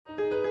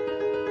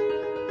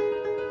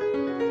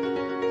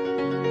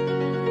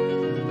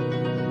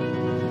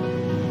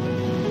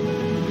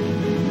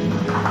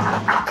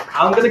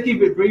I'm going to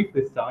keep it brief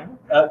this time.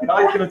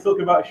 Kai's going to talk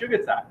about sugar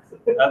tax.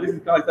 This is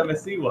Kai's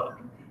MSc work.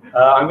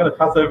 I'm going to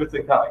pass over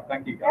to Kai.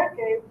 Thank you, Kai.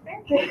 Okay,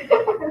 thank you.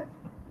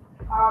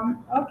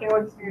 Okay,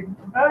 let's do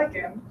it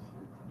again.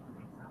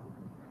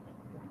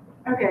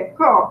 Okay,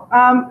 cool.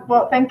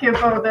 Well, thank you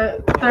for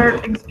the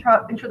third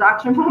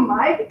introduction from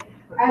Mike.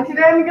 And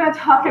today I'm going to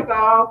talk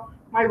about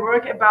my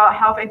work about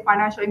health and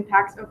financial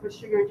impacts of the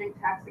sugar drink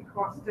tax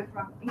across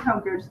different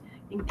income groups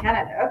in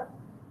Canada.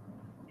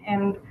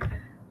 And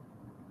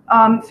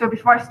so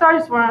before I start, I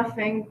just want to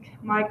thank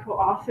my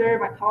co-author,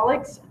 my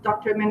colleagues,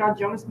 Dr. Amanda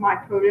Jones,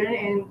 Mike Coden,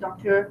 and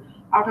Dr.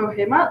 Arthur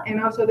Hema.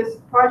 And also this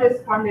project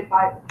is funded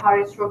by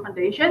Kai-Erh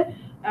Foundation.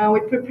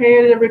 We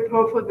prepared a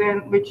report for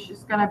them, which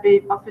is going to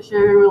be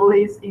officially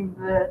released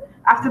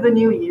after the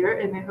new year,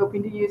 and they're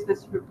hoping to use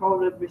this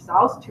reported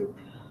results to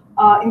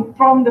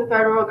inform the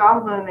federal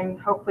government and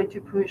hopefully to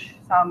push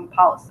some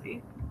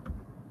policy.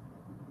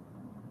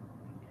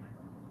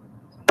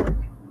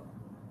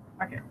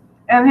 Okay,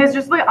 and here's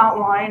just the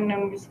outline, and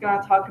I'm just going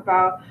to talk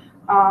about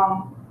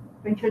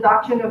the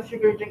introduction of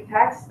sugar drink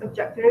tax,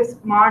 objectives,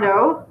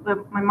 model,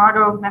 my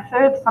model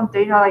method, some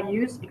data I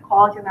use,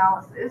 equality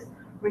analysis,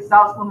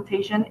 results,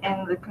 limitation,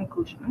 and the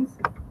conclusions.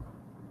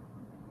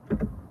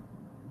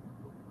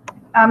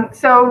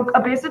 So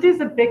obesity is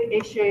a big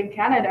issue in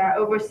Canada.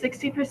 Over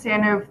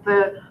 60% of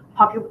the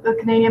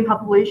Canadian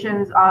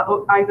populations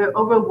are either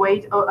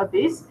overweight or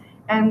obese,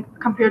 and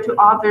compared to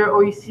other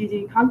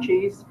OECD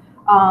countries,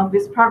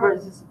 this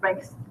prevalence is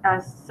ranked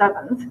as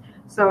 7th.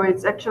 So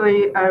it's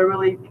actually a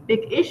really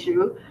big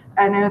issue,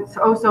 and it's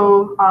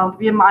also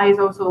BMI is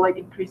also like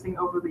increasing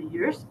over the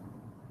years.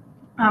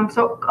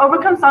 So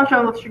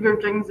overconsumption of sugar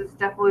drinks is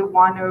definitely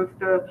one of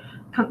the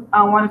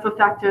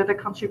factors that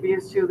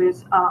contributes to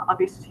this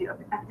obesity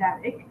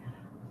epidemic.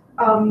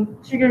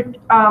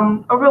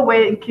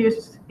 Overweight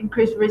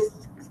increased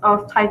risks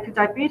of type 2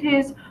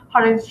 diabetes,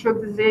 heart and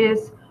stroke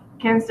disease,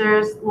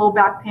 cancers, low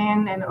back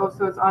pain, and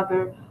also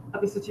other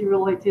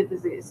obesity-related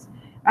disease.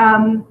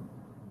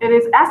 It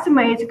is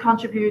estimated to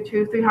contribute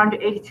to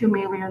 382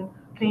 million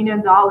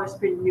Canadian dollars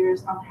per year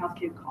on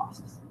healthcare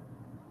costs.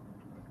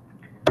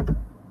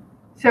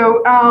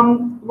 So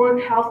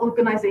World Health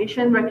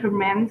Organization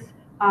recommends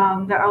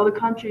that other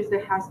countries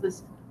that has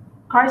this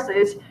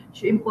crisis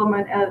should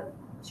implement a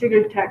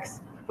sugar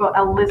tax for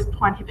at least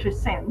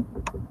 20%.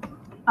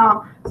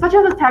 Such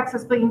as a tax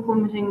has been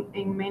implemented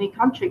in many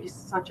countries,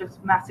 such as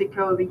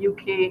Mexico, the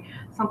UK,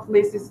 some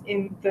places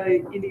in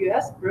the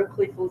US,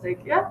 Berkeley,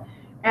 Philadelphia.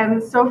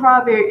 And so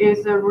far, there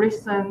is a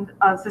recent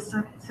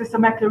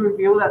systematic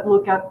review that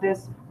look at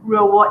this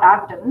real-world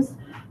evidence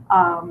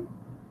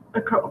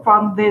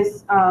from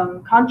these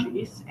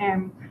countries,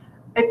 and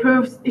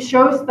it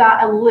shows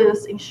that at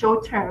least in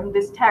short term,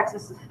 this tax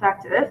is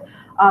effective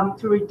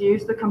to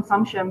reduce the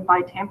consumption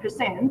by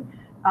 10%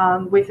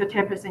 with a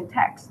 10%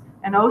 tax,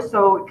 and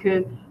also it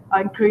could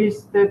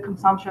increase the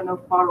consumption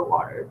of bottled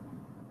water.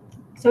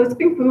 So it's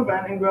been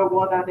proven in real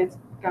world that it's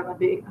gonna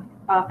be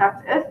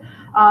effective,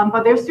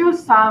 but there's still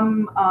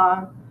some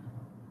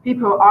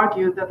people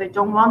argue that they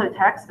don't want a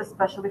tax,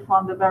 especially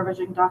from the beverage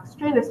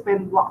industry. They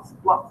spend lots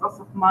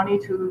of money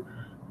to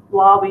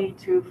lobby,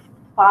 to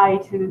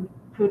fight, to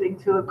put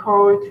into a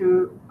court,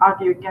 to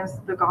argue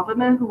against the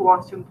government who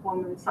wants to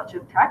implement such a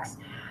tax.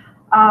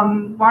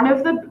 One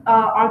of the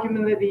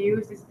arguments that they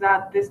use is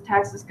that this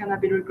tax is going to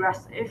be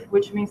regressive,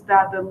 which means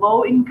that the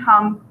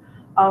low-income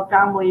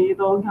family,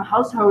 low-income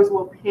households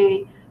will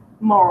pay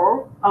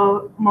more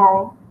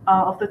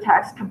of the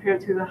tax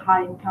compared to the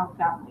high-income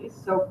families.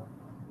 So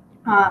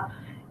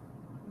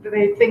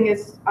they think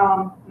it's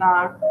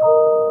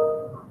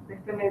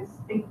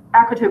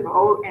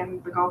inequitable,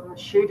 and the government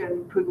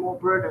shouldn't put more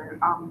burden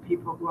on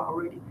people who are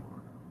already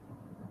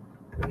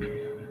poor.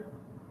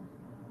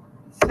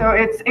 So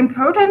it's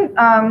important.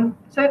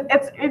 For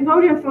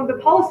the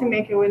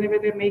policymaker, whenever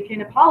they're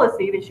making a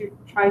policy, they should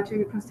try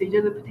to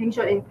consider the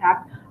potential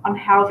impact on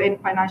health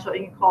and financial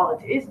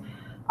inequalities.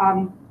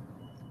 In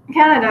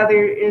Canada,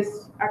 there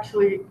is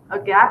actually a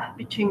gap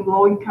between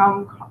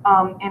low-income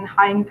and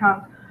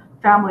high-income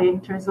family in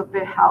terms of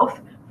their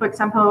health. For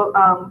example,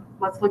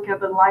 let's look at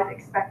the life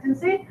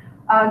expectancy.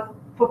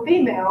 For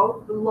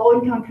female, the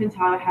low-income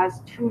quintile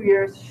has 2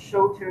 years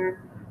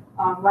shorter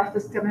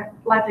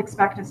life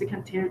expectancy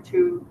compared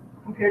to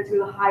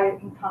the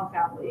higher-income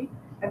family.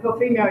 And for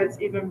female, it's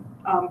even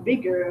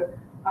bigger.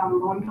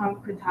 Low-income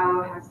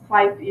quintile has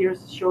 5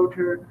 years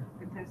shorter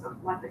in terms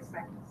of life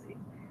expectancy.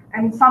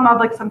 And some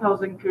other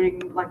examples,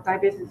 including like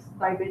diabetics,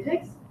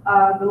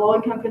 the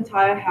low-income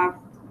quintile have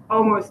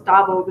almost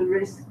double the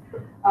risk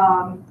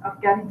of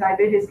getting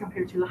diabetes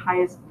compared to the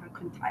highest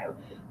quintile.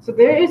 So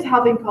there is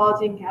health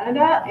inequality in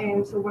Canada,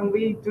 and so when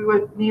we do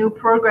a new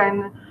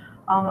program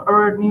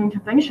or a new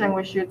intervention,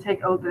 we should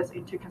take all this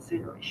into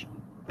consideration.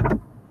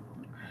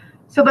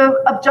 So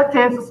the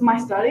objectives of my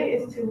study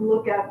is to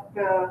look at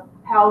the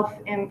health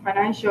and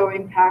financial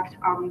impact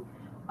on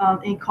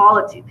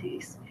inequality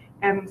piece.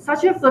 And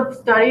such a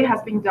study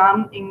has been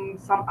done in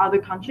some other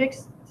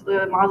countries,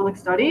 modeling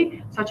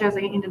study, such as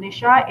in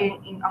Indonesia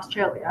and in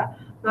Australia.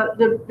 But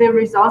the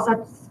results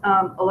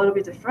are a little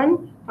bit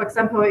different. For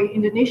example, in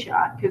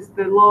Indonesia, because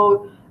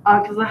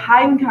the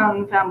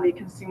high-income family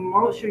consume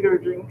more sugar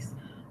drinks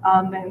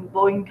than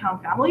low-income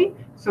family.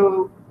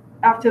 So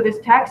after this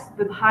tax,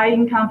 the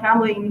high-income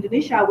family in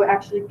Indonesia will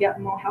actually get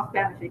more health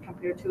benefit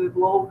compared to the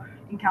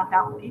low-income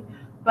family.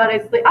 But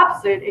it's the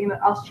opposite in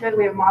the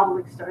Australian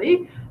modeling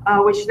study,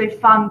 which they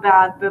found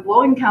that the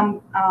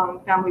low-income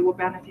family will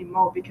benefit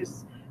more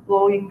because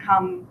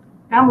low-income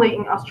family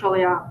in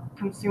Australia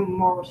consume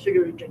more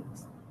sugary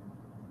drinks.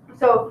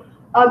 So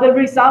the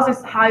results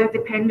is highly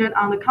dependent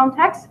on the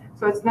context.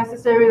 So it's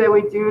necessary that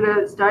we do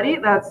the study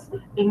that's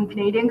in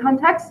Canadian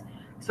context.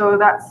 So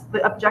that's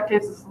the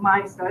objectives of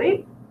my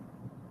study.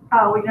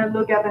 We're going to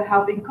look at the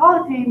health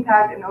inequality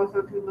impact and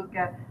also to look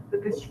at the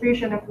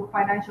distribution of the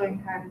financial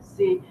impact and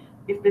see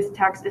if this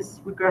tax is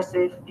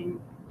regressive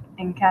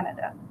in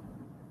Canada.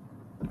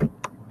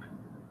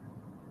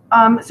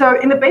 So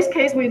in the base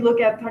case, we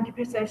look at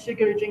 20%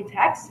 sugary drink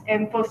tax.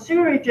 And for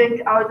sugary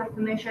drink, our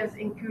definitions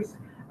includes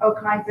all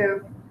kinds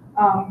of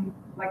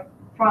like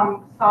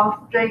from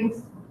soft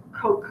drinks,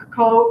 Coke,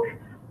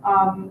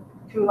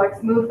 to like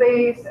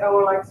smoothies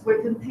or like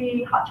sweetened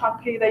tea, hot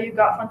chocolate that you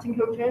got from Tim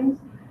Hortons,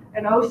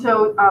 and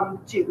also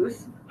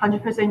juice,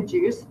 100%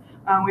 juice.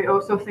 We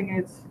also think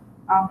it's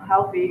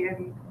healthy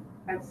and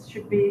it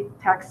should be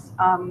taxed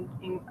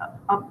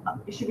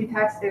it should be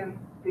taxed and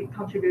be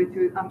contributed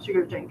to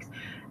sugar drinks.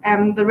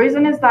 And the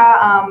reason is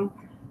that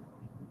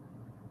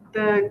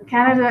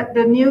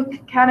the new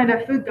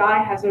Canada food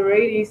guide has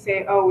already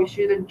said, oh, we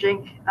shouldn't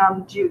drink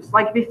juice.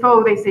 Like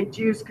before, they say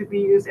juice could be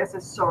used as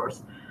a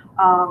source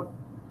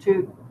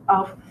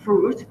of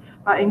fruit,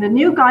 but in the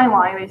new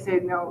guideline, they say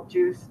no,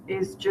 juice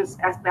is just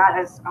as bad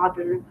as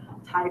other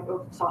type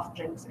of soft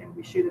drinks, and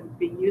we shouldn't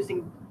be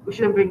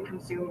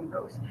consuming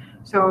those.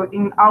 So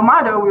in our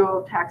model, we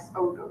will tax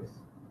all those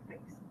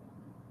things.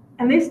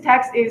 And this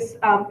tax is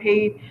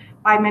paid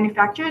by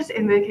manufacturers,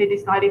 and they can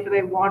decide if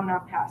they want to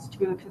pass to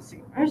the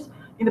consumers.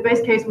 In the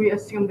base case, we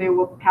assume they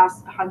will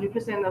pass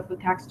 100% of the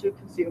tax to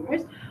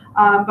consumers.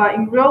 But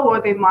in real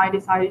world, they might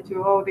decide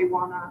to,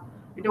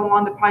 they don't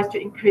want the price to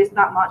increase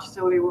that much,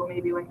 so they will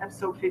maybe like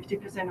absorb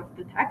 50% of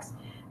the tax.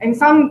 And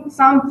some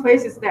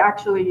places, they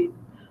actually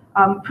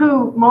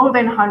put more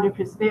than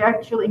 100%. They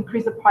actually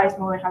increase the price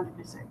more than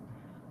 100%.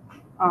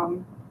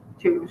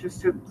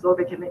 So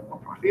they can make more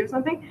profit or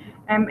something.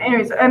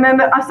 Anyways, and then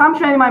the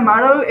assumption in my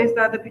model is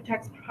that the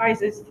pre-tax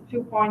price is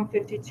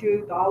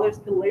 $2.52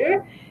 per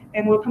liter,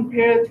 and we'll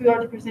compare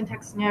 200%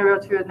 tax scenario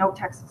to a no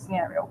tax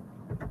scenario.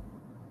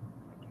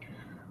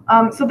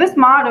 So this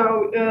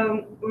model,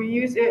 we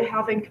use a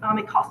health and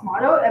economic cost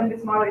model, and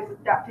this model is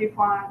adapted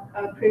from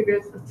a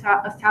previous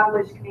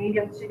established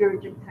Canadian sugary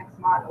drink tax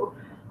model.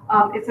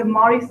 It's a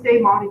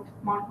multi-state,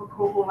 multiple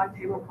cohort like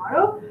table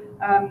model.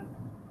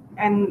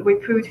 And we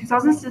put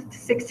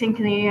 2016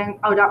 Canadian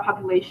adult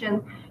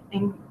population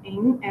in,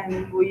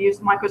 and we use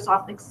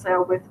Microsoft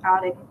Excel with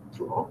adding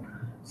tool.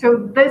 So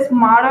this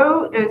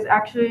model is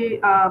actually,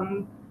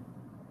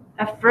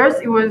 at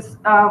first it was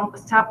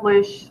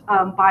established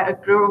by a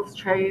group of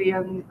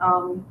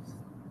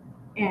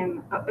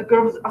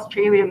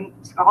Australian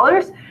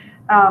scholars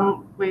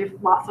with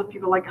lots of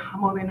people, like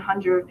more than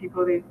 100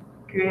 people. They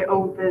create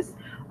all this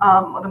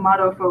the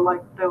model for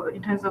like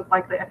in terms of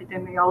like the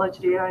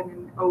epidemiology data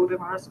and all the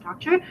model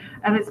structure,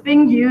 and it's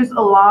being used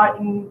a lot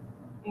in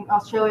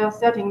Australia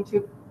setting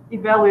to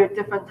evaluate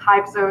different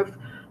types of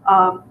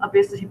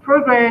obesity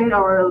program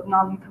or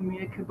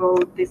non-communicable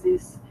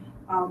disease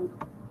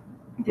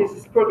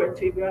program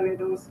to evaluate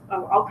those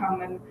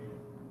outcomes. And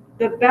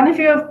the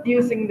benefit of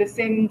using the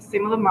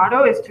similar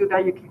model is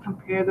that you can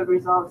compare the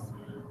results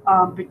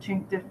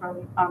between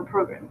different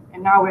programs.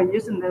 And now we're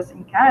using this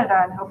in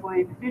Canada, and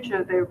hopefully in the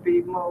future there will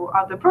be more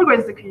other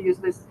programs that can use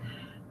this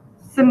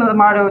similar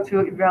model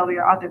to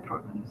evaluate other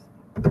programs.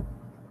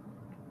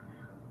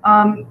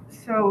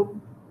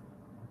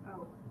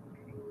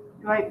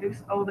 Do I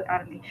lose all the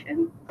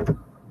animation?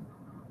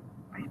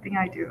 I think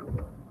I do.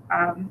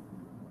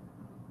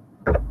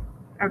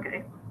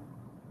 Okay.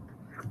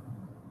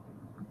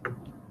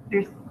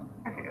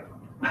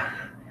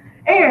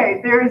 Anyway,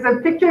 there is a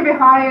picture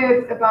behind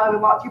it about the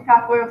logic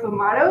pathway of the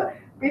model.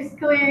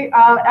 Basically,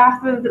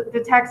 after the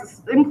tax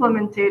is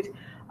implemented,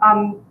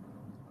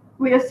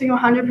 we assume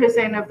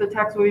 100% of the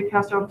tax will be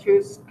passed on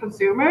to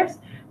consumers.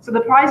 So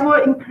the price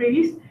will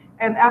increase,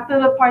 and after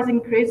the price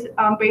increase,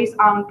 based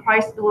on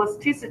price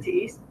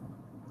elasticities,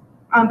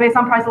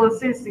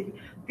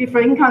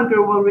 different income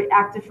group will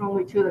react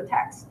differently to the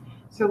tax.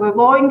 So the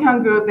low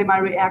income group, they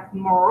might react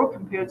more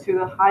compared to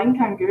the high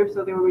income group,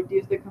 so they will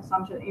reduce their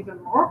consumption even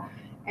more.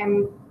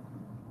 And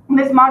in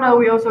this model,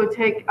 we also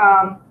take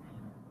the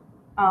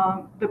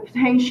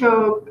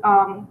potential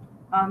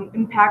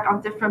impact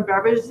on different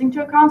beverages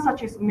into account,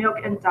 such as milk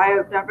and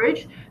diet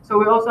beverage. So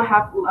we also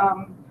have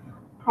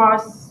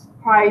price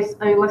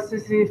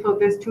elasticity for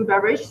these two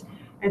beverages.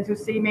 and to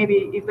see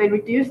maybe if they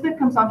reduce the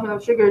consumption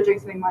of sugar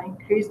drinks, they might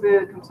increase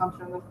the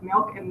consumption of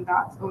milk, and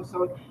that's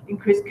also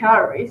increase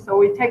calories. So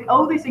we take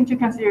all this into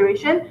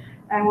consideration,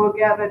 and we'll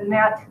get a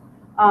net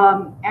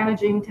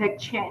energy intake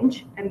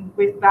change, and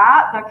with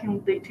that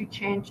can lead to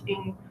change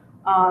in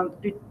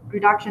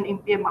reduction in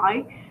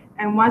BMI.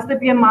 And once the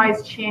BMI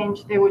is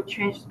changed, they will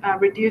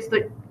reduce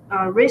the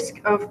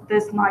risk of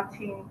this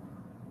 19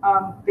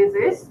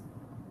 disease,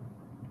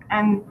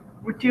 and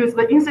reduce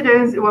the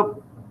incidence. It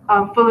will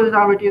further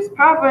down reduce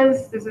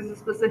prevalence. This is a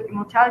specific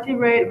mortality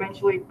rate,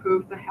 eventually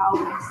improve the health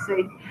and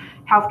save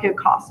healthcare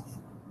costs.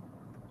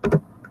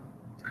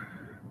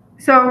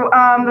 So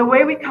the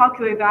way we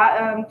calculate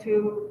that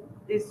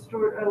is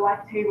through a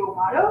life table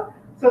model.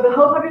 So the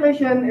whole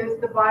population is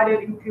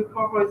divided into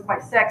cohorts by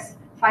sex,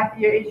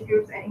 5-year age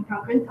groups, and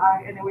income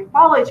quintile, and then we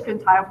follow each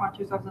quintile from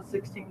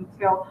 2016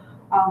 till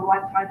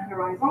lifetime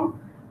horizon.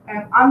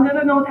 And under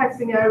the no-tax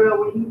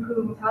scenario, we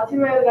include mortality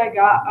rate that I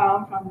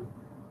got from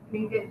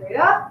Canadian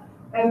data,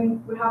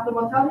 and we have the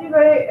mortality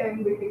rate,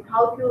 and we can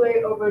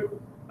calculate over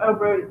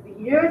the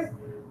years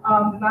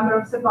the number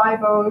of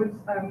survivors,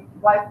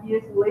 life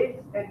years lived,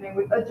 and then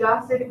we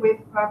adjust it with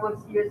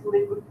prevalence years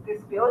lived with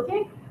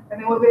disability, and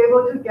then we'll be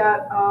able to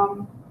get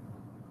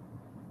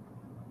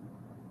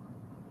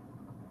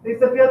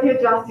disability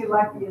adjusted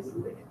life years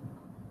lived.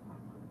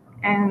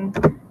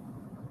 And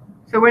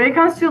so when it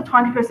comes to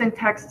 20%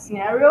 tax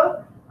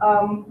scenario,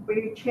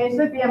 we change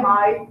the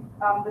BMI,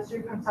 the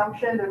sugar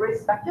consumption, the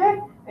risk factor,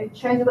 and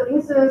change the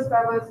incidence,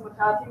 prevalence,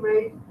 mortality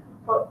rate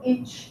for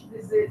each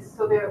disease.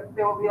 So there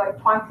will be like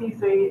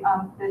 23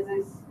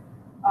 disease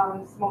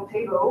small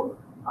table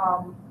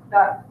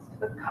that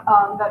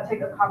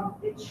take account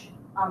each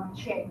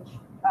change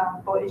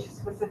for each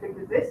specific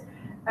disease.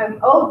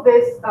 And all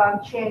this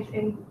change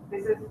in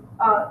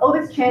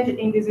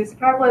disease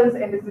prevalence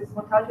and disease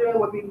mortality rate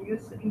will be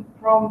used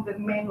from the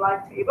main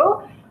life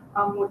table.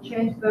 We'll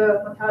change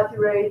the mortality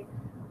rate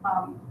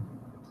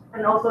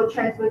and also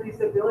change the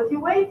disability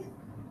weight,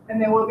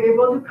 and then we'll be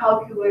able to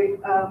calculate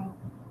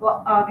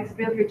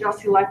disability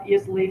adjusted life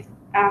years lived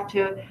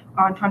after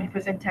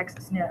 20% tax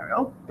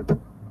scenario.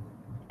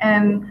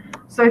 And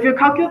so if you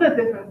calculate the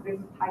difference, this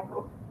is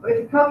typo. But if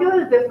you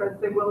calculate the difference,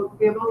 then we'll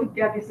be able to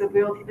get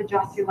disability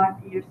adjusted life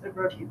years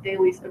averted,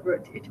 dailies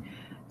averted.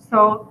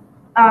 So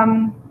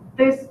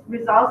this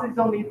result is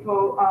only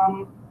for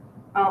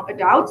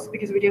adults,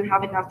 because we didn't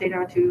have enough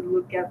data to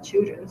look at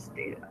children's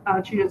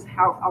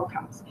health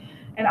outcomes.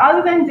 And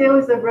other than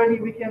dailies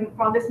averted, we can,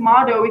 from this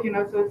model, we can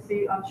also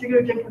see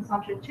sugar drink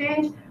consumption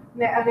change,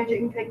 net energy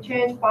intake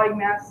change, body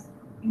mass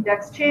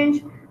index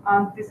change.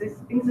 This is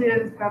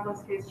incidence,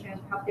 prevalence, case change,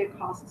 healthcare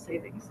cost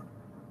savings.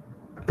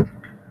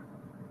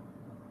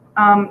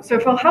 So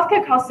for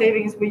healthcare cost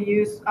savings, we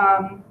use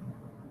a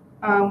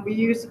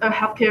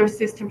healthcare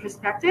system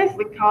perspective.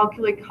 We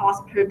calculate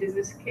cost per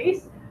disease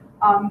case.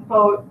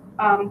 For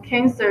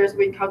cancers,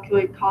 we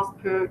calculate cost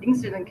per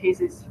incident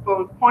cases.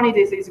 For chronic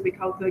disease, we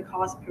calculate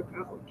cost per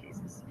prevalent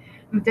cases.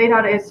 The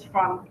data is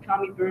from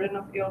economic burden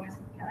of illness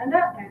in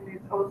Canada, and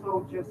it's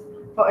also just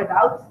for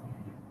adults.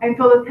 And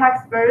for the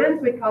tax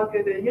burdens, we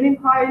calculate the unit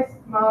price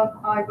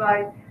multiplied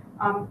by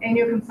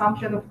annual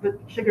consumption of the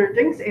sugar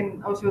drinks,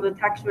 and also the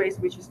tax rate,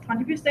 which is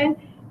 20%.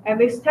 And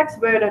this tax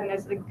burden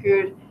is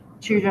good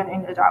children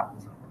and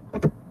adults.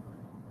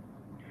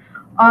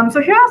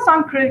 So here are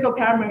some critical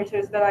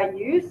parameters that I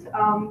use.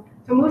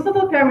 So most of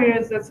the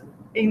parameters that's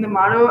in the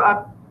model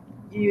are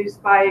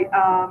used by,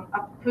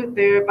 are put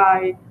there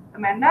by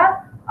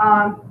Amanda.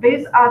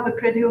 These are the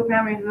critical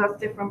parameters that's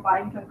different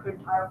by income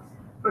quintiles.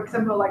 For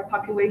example, like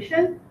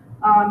population.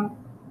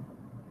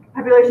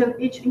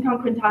 Each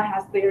income quintile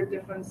has their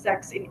different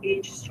sex and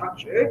age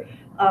structure.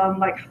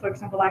 Like for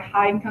example, like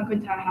high income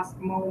quintile has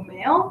more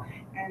male,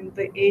 and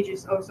the age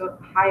is also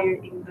higher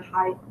in the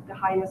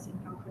highest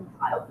income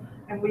quintile.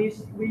 And we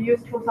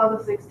use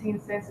 2016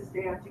 census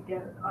data to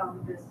get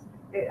this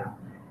data.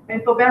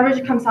 And for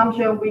beverage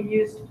consumption, we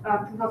used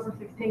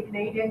 2015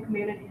 Canadian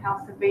Community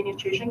Health Survey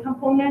nutrition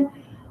component.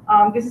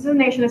 This is a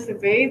national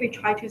survey. They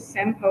try to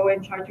sample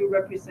and try to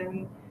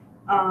represent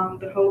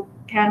the whole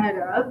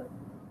Canada.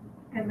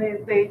 And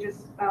they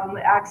just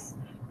ask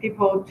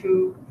people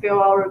to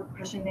fill out a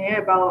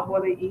questionnaire about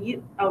what they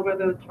eat over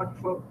the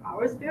 24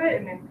 hours period.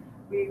 And then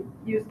we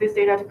use this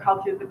data to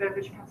calculate the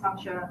beverage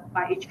consumption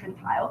by each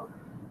quintile.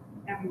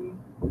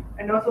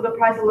 And also the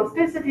price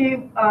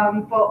elasticity.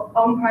 For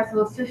on price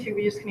elasticity,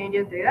 we use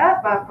Canadian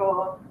data, but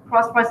for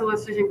cross price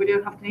elasticity, we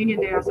didn't have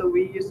Canadian data, so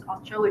we use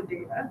Australian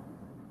data.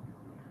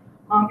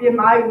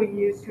 BMI, we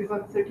use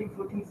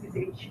 2013-14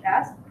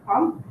 CCHS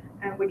pump,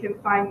 and we can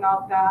find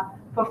out that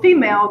for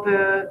female,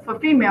 the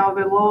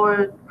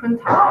lower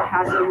quintile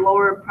has a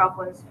lower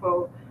prevalence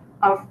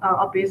of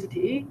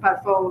obesity,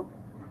 but for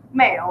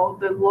male,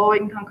 the low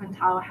income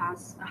quintile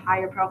has a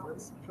higher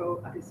prevalence for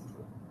obesity.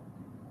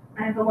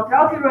 And for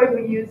mortality rate,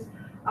 we use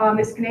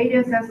this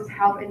Canadian Census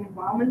Health and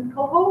Environment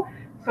cohort.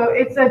 So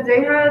it's a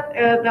data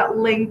that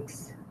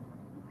links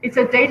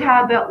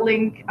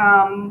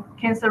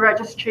cancer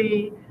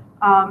registry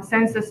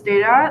census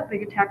data,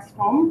 like a tax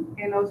form,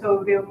 and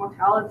also their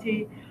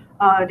mortality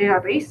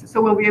database.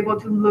 So we'll be able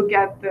to look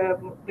at their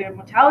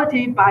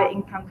mortality by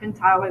income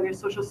quintile and their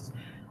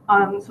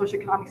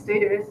socioeconomic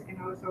status,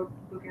 and also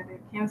look at their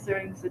cancer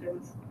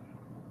incidence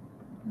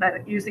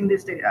that using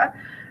this data.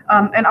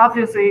 And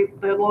obviously,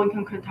 the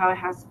low-income quintile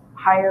has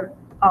higher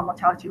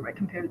mortality rate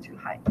compared to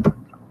high-income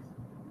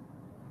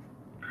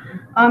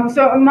quintiles.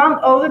 So among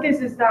all the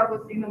diseases that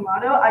was in the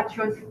model, I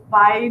chose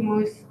 5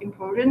 most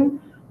important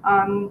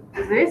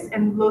diseases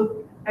and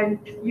look and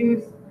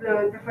use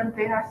the different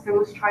data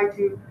sources, try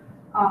to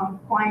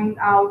find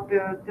out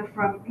the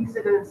different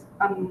incidents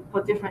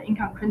for different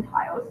income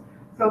quintiles.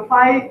 So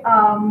 5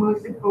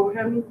 most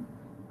important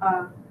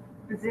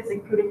disease,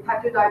 including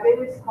type 2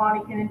 diabetes,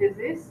 chronic kidney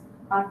disease,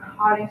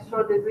 heart and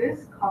stroke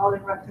disease, colon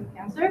and rectum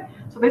cancer.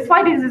 So these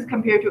 5 diseases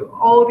compared to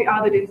all the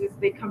other diseases,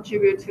 they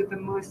contribute to the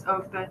most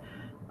of the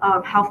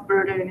health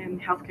burden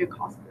and healthcare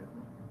costs.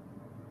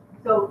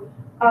 So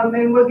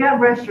and we'll get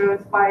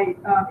ratios by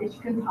each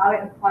quintile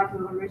and apply to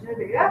the original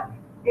data.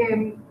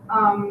 And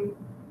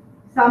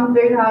some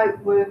data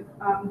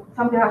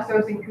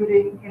shows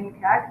including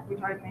NCAG,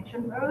 which I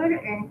mentioned earlier,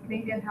 and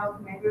Canadian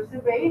Health Measure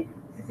Survey,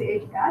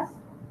 CCHS.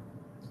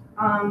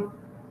 All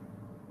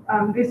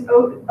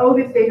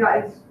this data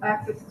is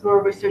accessed through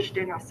a research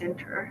data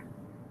center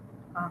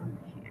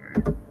here.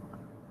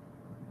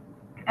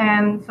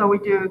 And so we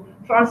do,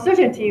 for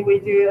uncertainty, we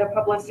do a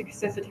probabilistic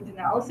sensitivity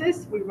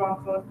analysis. We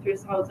run for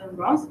 3,000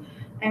 runs,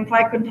 and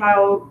 5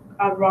 quintile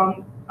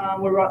run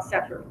we run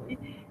separately.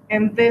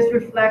 And this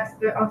reflects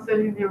the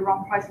uncertainty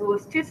around price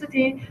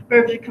elasticity,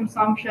 beverage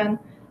consumption,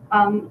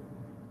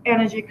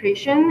 energy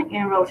creation,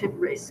 and relative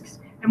risks.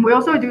 And we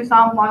also do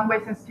some one-way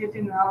sensitivity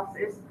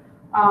analysis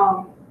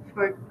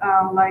for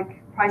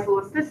like price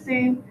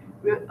elasticity.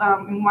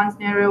 In one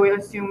scenario, we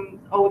assume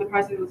all the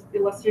price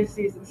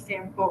elasticity is the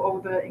same for all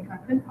the income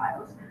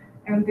quintiles.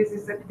 And this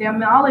is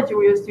epidemiology.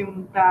 We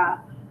assume that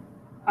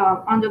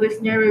under this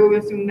scenario, we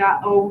assume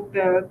that all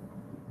the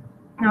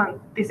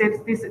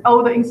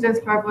all the incidence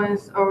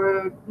prevalence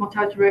or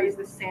mortality rate is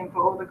the same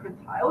for all the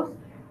quintiles.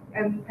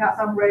 And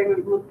pass-on rate, we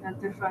look at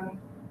different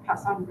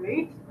pass-on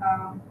rate.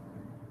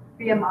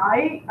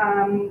 BMI,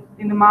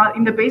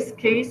 in the base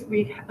case,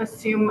 we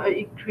assume an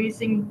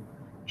increasing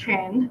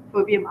trend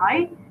for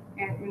BMI,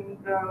 and in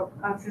the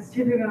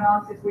sensitivity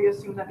analysis, we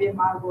assume that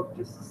BMI will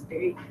just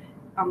stay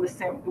the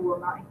same; it will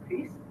not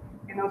increase.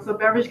 And also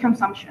beverage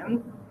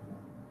consumption.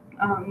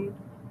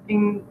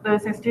 In the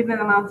sensitivity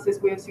analysis,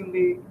 we assume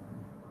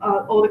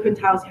all the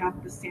quintiles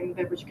have the same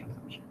beverage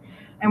consumption.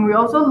 And we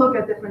also look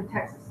at different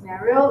tax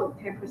scenarios,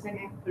 10%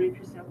 and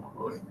 30%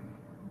 levels.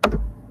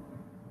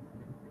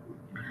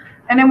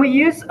 And then we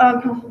use a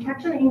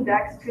concentration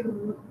index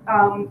to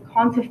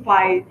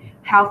quantify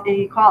health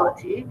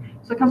inequality.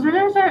 So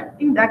concentration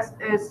index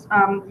is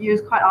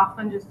used quite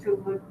often just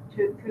to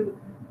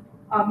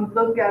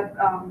look at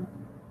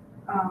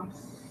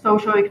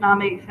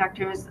socioeconomic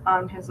factors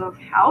in terms of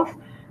health.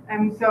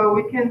 And so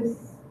we can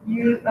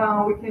use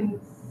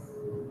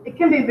it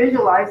can be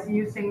visualized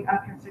using a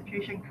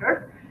concentration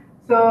curve.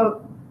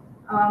 So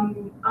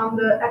on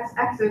the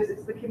x-axis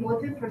is the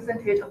cumulative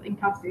percentage of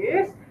income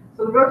status.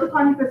 So the 0 to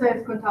 20%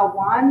 is quintile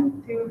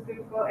 1, 2, 3,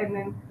 4, and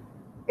then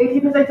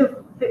 80%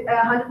 to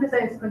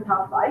 100% is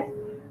quintile 5.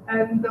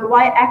 And the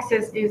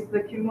y-axis is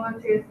the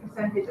cumulative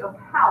percentage of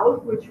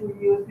health, which we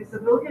use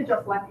disability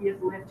just like years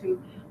led to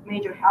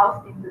major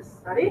health in this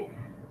study.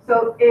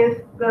 So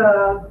if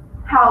the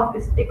health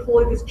is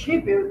equally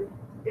distributed,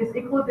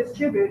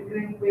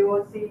 then we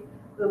will see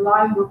the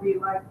line will be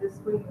like this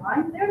green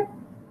line there.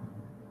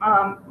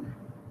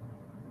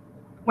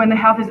 When the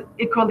health is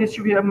equally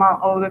distributed among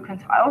all the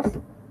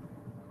quintiles.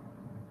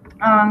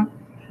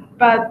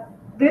 But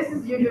this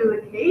is usually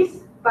the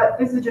case, but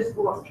this is just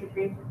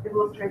illustrative.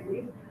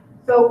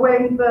 So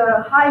when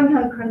the high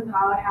income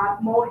quintile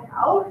have more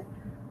health,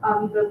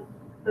 the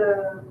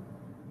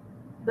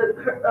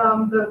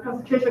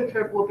concentration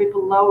curve will be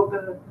below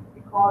the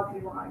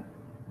equality line,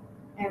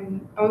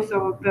 and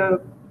also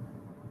the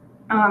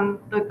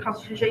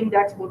concentration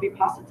index will be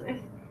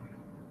positive.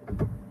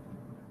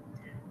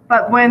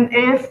 But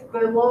if the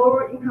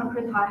lower income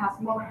quintile has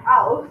more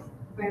health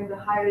than the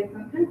higher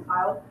income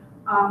quintile,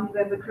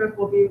 then the curve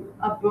will be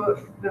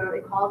above the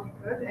equality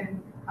curve,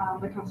 and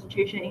the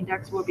concentration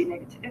index will be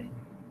negative.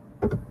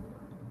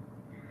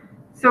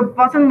 So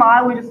bottom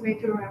line, we just need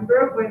to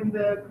remember when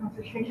the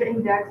concentration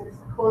index is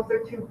closer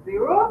to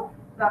 0,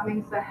 that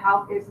means the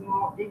health is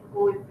more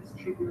equally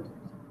distributed.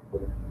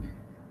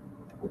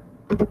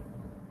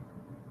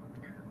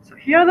 So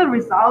here are the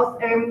results.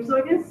 So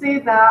you can see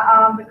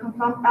that the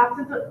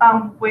consumption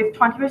with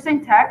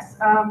 20% tax,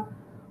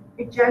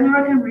 it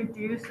generally can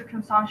reduce the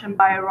consumption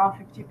by around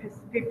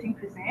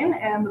 15%,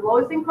 and the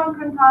lowest income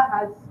quintile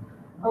has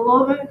a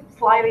little bit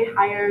slightly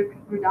higher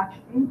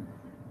reduction.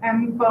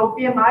 And for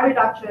BMI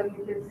reduction,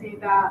 you can see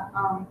that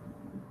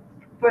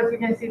first we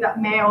can see that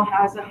male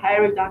has a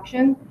higher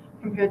reduction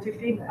compared to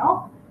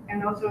female,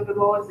 and also the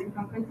lowest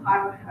income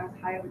quintile has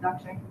higher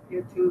reduction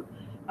compared to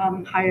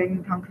higher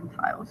income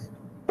quintiles.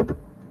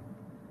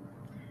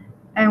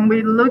 And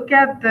we look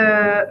at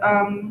the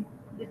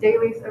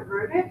dailies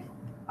averted.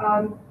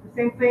 The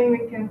same thing,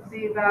 we can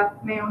see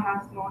that male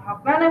has more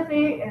health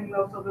benefit, and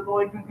also the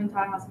low-income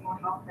quintile has more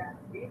health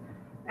benefit.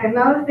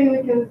 Another thing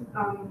we can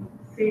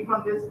see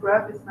from this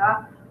graph is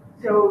that,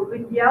 so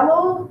in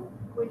yellow,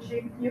 which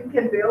you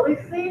can barely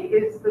see,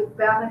 is the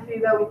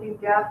benefit that we can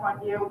get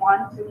from year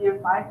 1 to year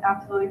 5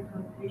 after the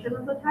implementation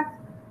of the tax.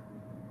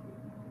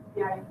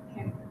 Yeah, you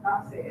can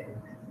see it.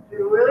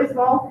 They're really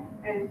small,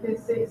 and you can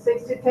see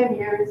 6 to 10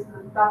 years,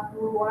 the dark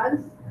blue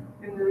ones,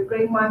 and the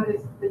green one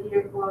is the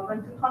year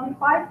 11 to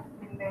 25,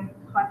 and then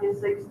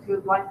 26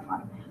 to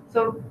lifetime.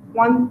 So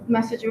one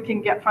message you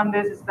can get from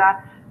this is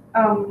that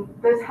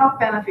this health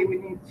benefit we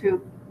need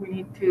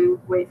to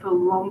wait for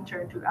long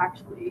term to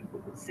actually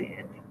see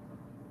it.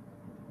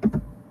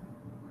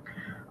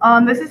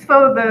 This is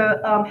for the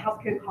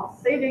healthcare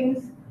cost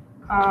savings.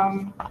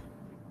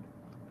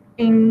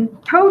 In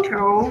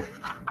total,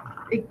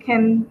 it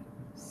can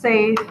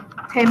save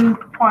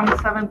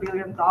 $10.7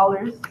 billion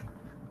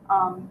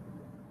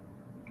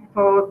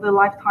for the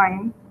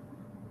lifetime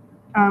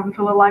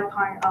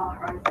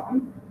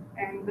horizon.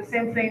 And the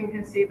same thing, you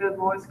can see the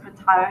lowest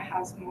quintile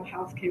has more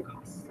healthcare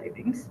cost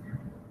savings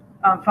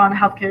from a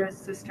healthcare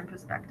system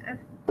perspective.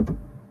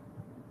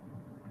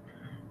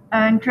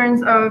 In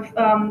terms of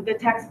the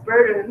tax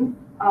burden,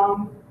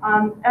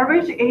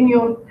 average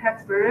annual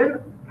tax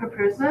burden per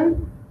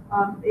person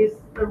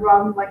is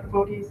around like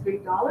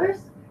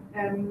 $43,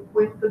 and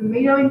with the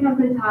middle income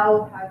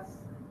quintile has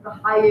the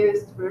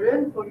highest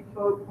burden,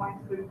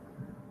 $44.3.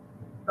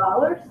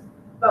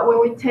 But when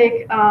we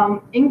take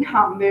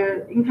income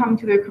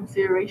to their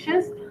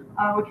considerations,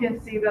 we can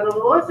see that the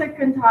lowest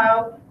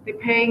quintile, they're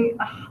paying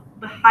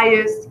the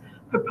highest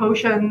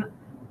proportion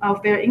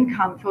of their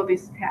income for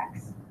this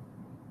tax.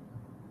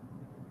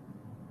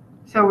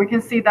 So we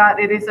can see that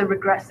it is a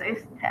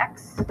regressive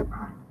tax.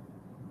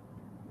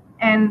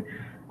 And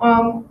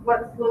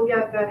let's look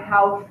at the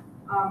health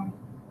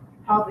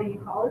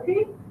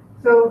inequality.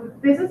 So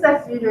this is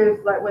as usual,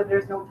 like when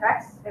there's no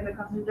tax, and the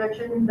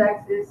concentration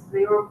index is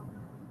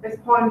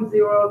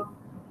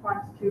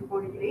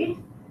 0.248,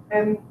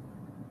 and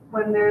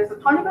when there's a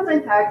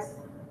 20% tax,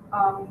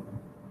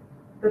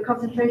 the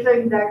concentration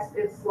index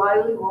is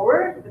slightly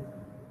lower, it's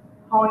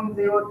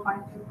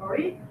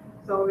 0.240.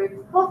 So it's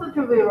closer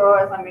to 0,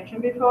 as I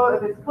mentioned before.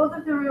 If it's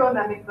closer to 0,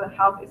 that means the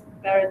health is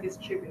better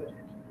distributed.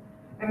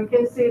 And we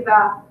can see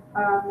that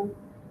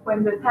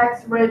when the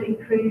tax rate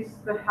increases,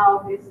 the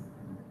health is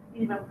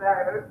even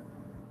better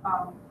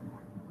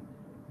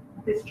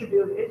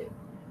distributed.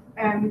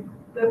 And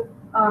the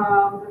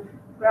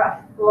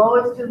graph below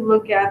is to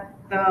look at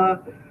the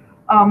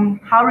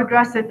how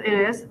regressive it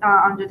is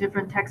under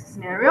different tax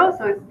scenarios.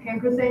 So it's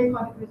 10%, 20%,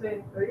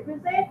 and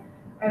 30%.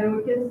 And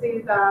we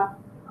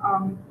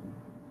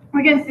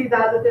can see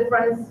that the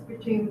difference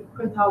between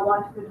quintile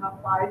 1 to quintile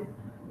 5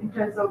 in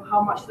terms of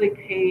how much they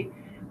pay,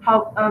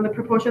 the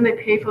proportion they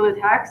pay for the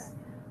tax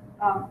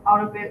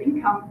out of their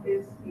income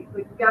is,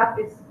 the gap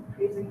is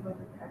increasing with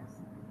the tax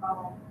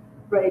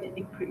rate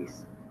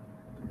increase.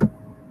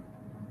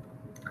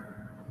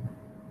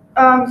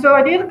 So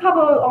I did a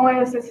couple of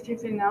online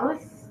sensitivity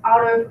analysis.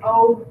 Out of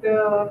all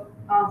the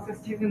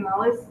sensitivity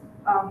analysis,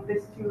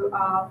 these two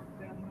are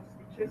the most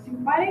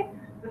interesting finding.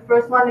 The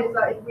first one is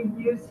that if we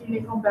use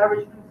uniform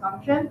beverage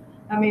consumption,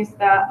 that means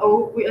that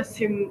we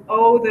assume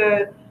all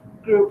the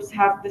groups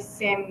have the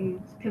same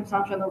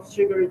consumption of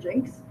sugary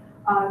drinks.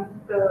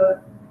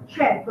 The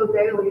trend for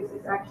dailies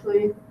is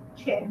actually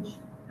changed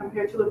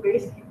compared to the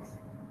base case.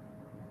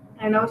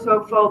 And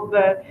also for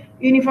the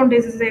uniform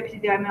disease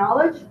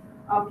epidemiology,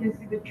 you can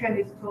see the trend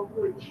is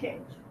totally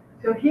changed.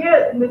 So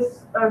here in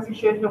this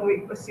situation,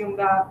 we assume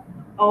that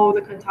all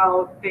the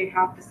quintile, they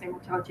have the same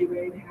mortality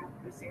rate, they have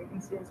the same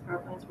incidence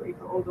prevalence rate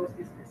for all those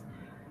diseases.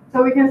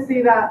 So we can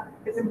see that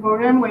it's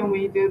important when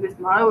we do this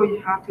model, we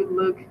have to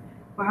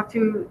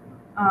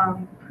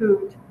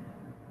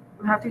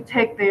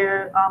take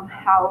their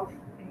health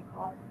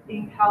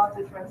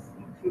difference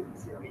into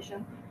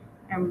consideration.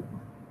 And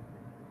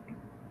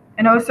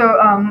also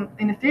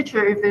in the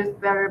future, if there's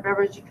better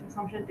beverage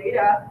consumption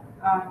data,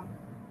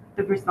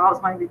 the results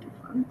might be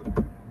different.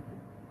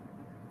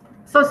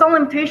 So some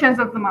limitations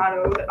of the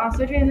model, the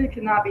uncertainty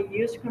cannot be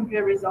used to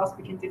compare results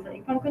between different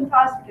income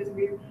quintiles because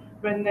we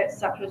run that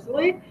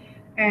separately.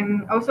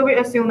 And also we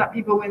assume that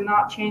people will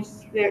not change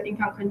their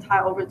income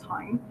quintile over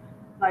time.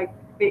 Like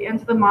they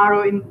enter the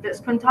model in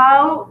this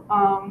quintile,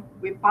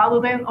 we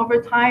follow them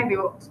over time, they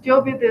will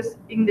still be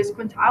in this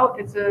quintile.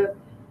 It's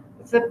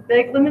a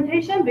big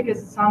limitation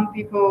because some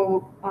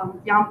people,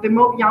 the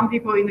more young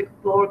people in the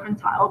lower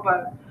quintile,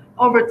 but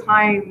over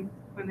time,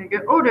 when they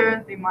get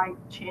older, they might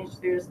change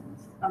their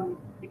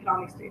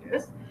economic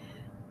status.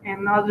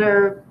 And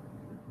another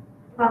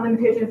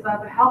limitation is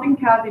that the health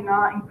impact did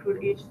not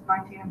include age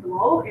 19 and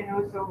below, and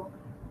also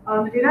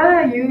the data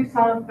that I use,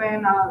 some of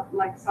them are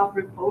like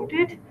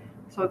self-reported,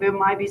 so there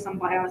might be some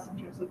bias in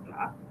terms of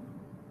that.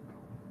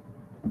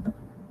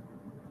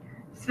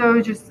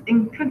 So just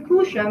in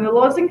conclusion, the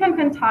lowest income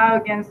quintile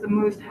against the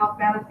most health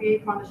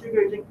benefit from the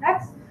sugar drink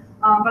tax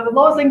But the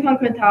lowest income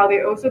quintile,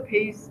 they also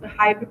pays a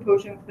high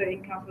proportion of their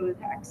income for the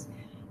tax.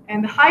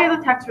 And the higher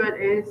the tax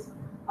rate is,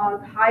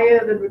 the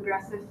higher the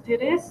regressive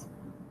it is.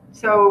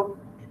 So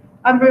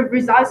the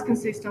results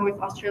consistent with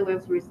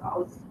Australia's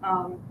results.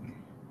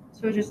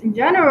 So just in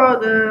general,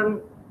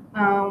 the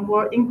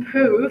will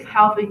improve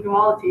health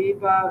inequality,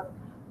 but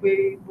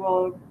we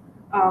will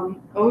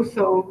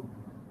also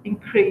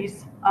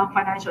increase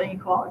financial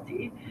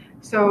inequality.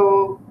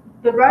 So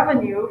the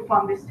revenue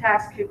from this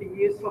tax could be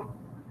used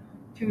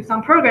to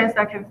some programs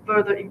that can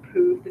further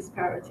improve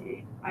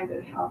disparity,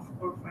 either health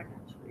or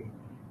financially.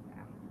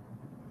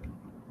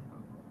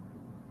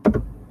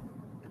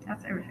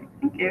 That's everything.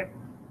 Thank you.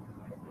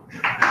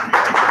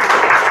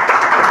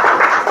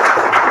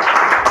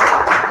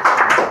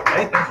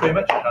 Okay, thanks very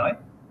much, Kai.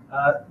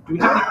 Do we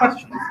have any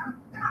questions?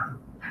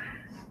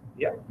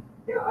 Yeah.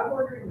 Yeah, I'm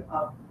wondering,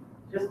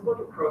 just about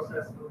the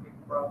process moving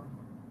from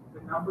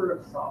the number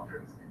of soft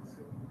drinks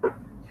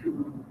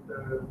consumed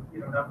to the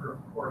number of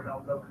core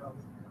health outcomes.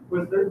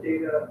 Was there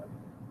data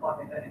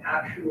on an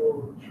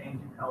actual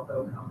change in health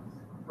outcomes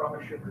from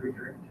a sugary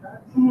drink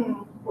tax?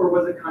 Mm-hmm. Or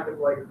was it kind of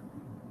like,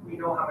 we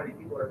know how many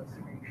people are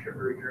consuming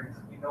sugary drinks,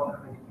 we know how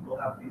many people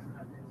have these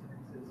kind of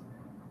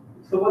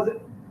incidences. So was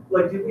it,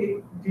 like, do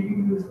you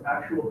use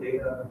actual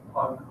data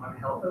on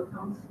health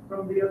outcomes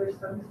from the other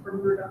studies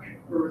from reduction,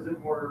 or was it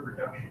more a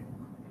reduction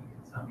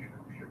in consumption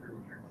of sugary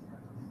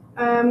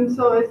drinks?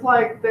 So it's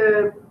like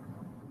the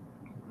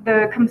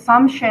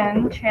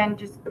consumption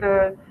changes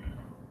the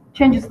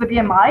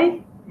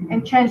BMI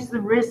and changes the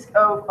risk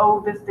of all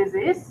this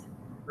disease.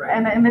 Right.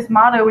 And in this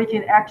model, we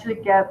can actually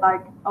get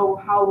like,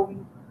 how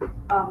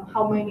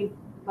many,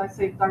 let's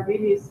say,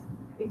 diabetes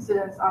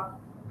incidents are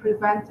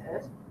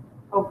prevented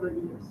over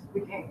the years.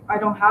 I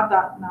don't have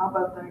that now,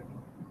 but like,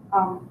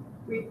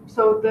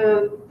 so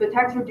the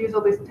tax reduce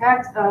all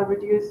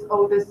reduce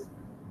all these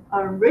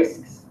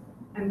risks,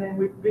 and then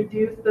we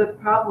reduce the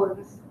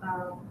prevalence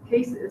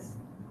cases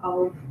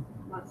of,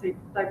 let's say,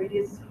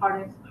 diabetes,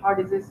 heart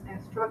disease,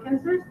 and stroke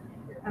cancers,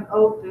 and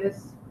all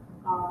this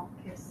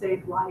can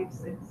save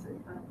lives and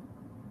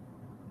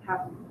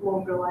have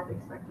longer life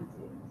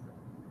expectancy.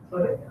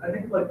 So I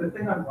think like the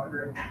thing I'm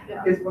wondering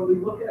is when we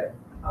look at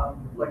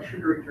like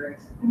sugary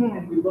drinks, mm-hmm.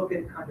 and we look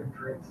at kind of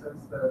drinks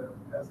as the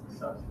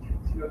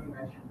substitutes. You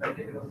mentioned that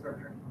maybe they'll start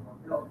drinking more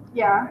milk.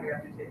 Yeah. And you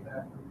have to take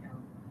that into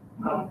account.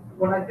 Mm-hmm.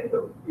 When I think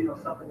of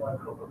something like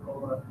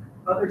Coca-Cola,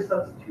 other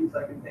substitutes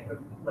I can think of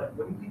like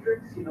wimpy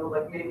drinks.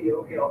 Like maybe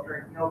I'll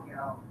drink milk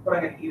now, but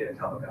I'm gonna eat a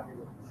ton of gummy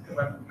worms because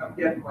I'm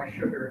getting my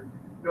sugar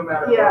no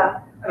matter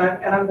what.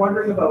 And I'm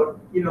wondering about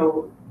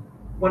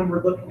when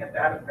we're looking at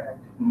that effect,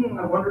 mm-hmm.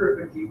 I wonder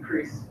if a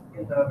decrease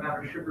in the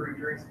amount of sugary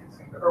drinks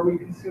consumed, are we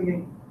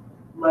consuming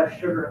less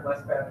sugar and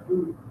less bad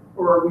food,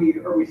 or are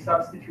we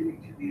substituting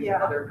to these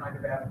other kind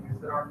of avenues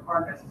that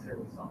aren't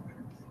necessarily soft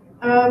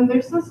drinks?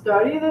 There's a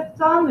study that's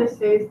done that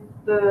says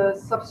the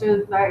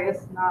substitute effect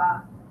is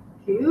not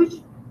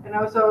huge, and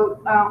also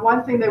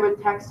one thing they were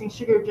texting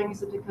sugar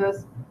drinks is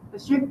because the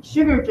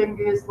sugar drink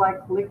is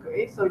like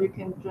liquid, so you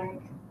can drink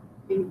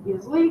it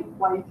easily,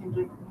 while you can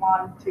drink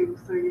 1, 2,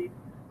 3.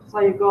 So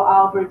you go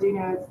out for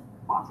dinner, it's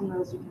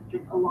bottomless, you can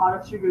drink a lot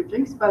of sugar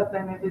drinks, but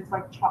then if it's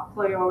like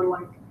chocolate or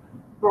like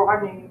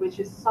brownie, which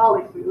is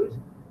solid food,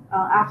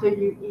 after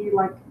you eat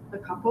like a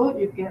couple,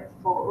 you get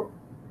full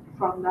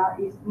from that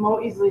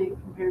more easily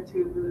compared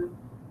to the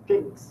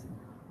drinks.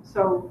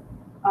 So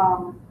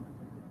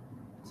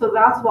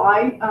that's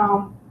why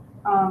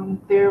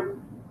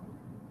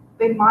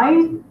they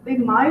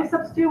might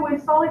substitute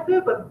with solid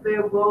food, but they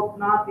will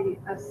not be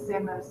as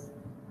same as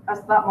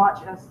that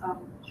much as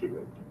sugar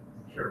drinks.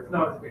 Sure, it's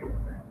not as big of a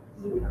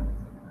thing. Yeah.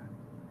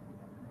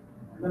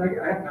 And then I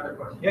have another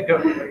question. Yeah, go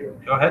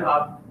ahead.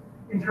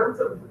 In terms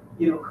of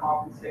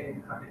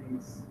compensating kind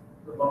of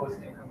the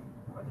lowest income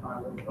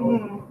quintile, the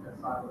lowest income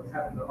deciles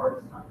having the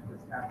hardest time with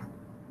this tax,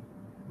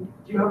 do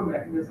you have a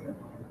mechanism in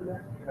mind for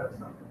that? Do you have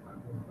something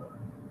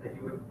that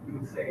you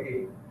would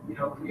say,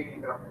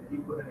 Canadian government, if you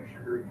put in a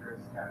sugary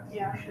drinks tax,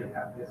 you should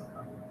have this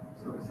kind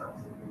of sort of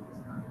subsidy,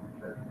 this kind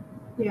of thing?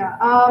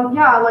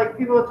 Like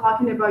people are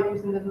talking about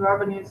using these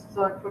revenues,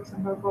 so like for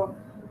example for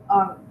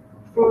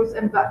fruits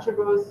and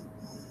vegetables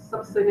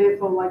subsidy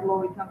for like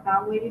low income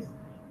families,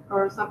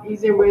 or some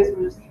easier ways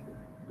we just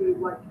do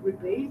like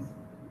rebates.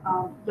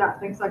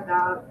 Things like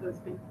that has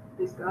been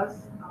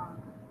discussed.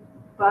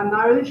 But I'm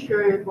not really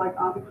sure if like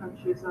other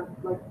countries are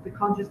like the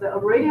countries that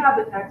already have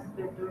the tax,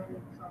 they're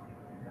doing something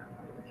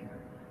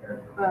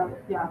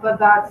like that. But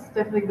that's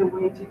definitely the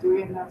way to do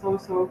it, and that's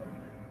also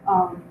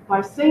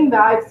by saying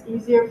that, it's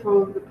easier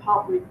for the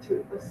public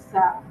to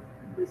accept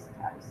this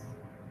tax.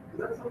 Is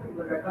that something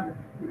like I kind of,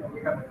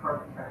 we have the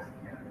carbon tax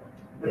in Canada.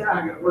 That's kind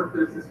of going to work.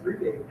 There's this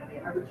rebate, and the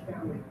average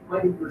family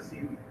might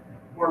receive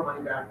more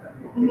money back than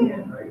they pay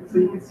in, right? So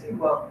you can see,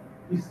 well,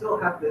 you still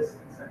have this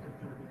incentive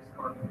to reduce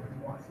carbon because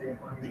you want to save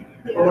money.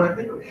 But when I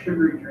think of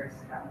sugary drinks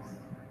tax,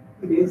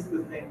 it is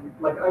the thing.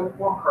 Like I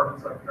want carbon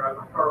so I can drive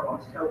my car,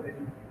 watch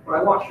television, but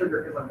I want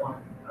sugar because I want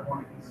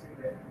to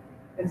consume it.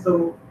 And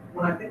so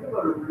when I think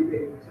about a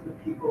rebate to the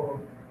people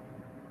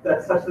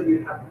that's such that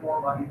you have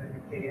more money than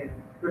you pay in.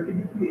 Or could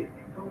you be an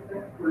income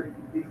effect where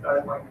these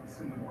guys might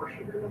consume more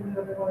sugar than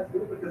they otherwise do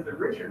because they're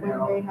richer When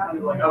now? they have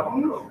And like, more oh,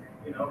 things? Coke,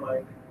 you know,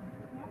 like.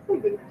 That's a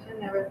good question.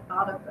 Never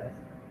thought of this.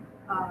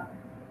 I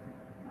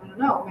don't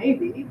know.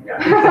 Maybe.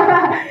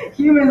 Yeah.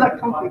 Humans are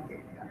complicated.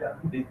 Yeah.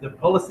 The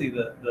policy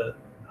that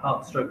Heart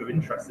and Stroke are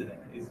interested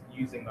in is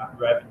using that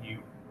revenue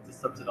to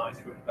subsidise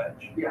fruit and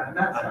veg. Yeah, and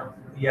that And, sounds.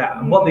 yeah,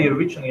 and what they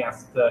originally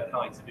asked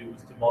Kai to do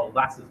was to model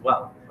that as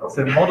well.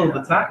 So model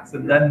the tax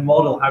and then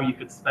model how you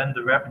could spend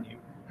the revenue.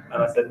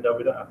 And I said, no,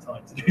 we don't have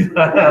time to do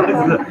that.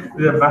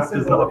 This is a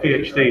master's, not a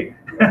PhD.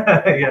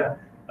 Yeah,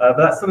 but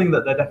that's something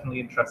that they're definitely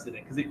interested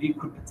in because it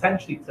could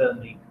potentially turn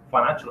the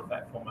financial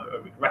effect from a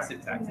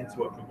regressive tax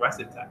into a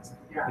progressive tax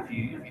if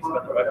you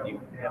spend the revenue.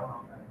 Yeah.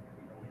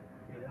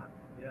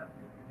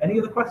 Any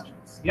other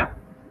questions? Yeah.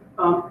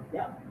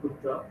 Yeah, good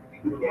job.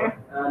 Yeah.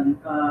 And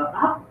I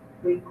have a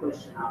quick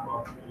question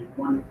about the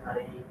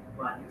monetary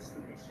value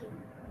estimation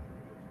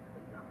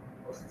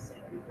was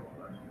said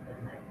before.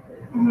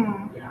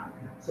 Yeah.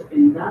 So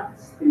in that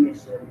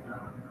estimation,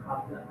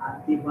 are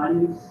the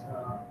values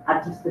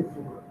adjusted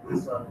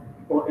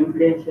for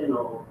inflation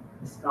or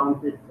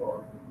discounted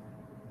for?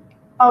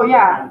 Oh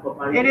yeah,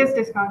 it is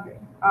discounted.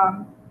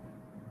 I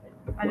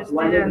just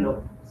What didn't. level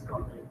of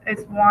discounted?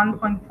 It's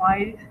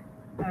 1.5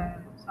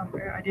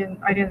 somewhere. I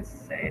didn't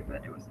say it,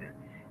 but it was there.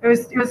 It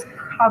was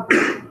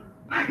covered.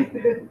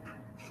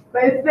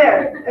 But it's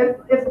there.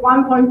 It's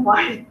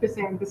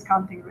 1.5%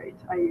 discounting rate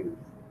I use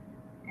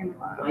in the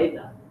model. Why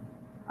that?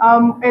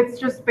 It's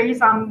just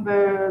based on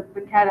the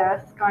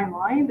Kai-Erh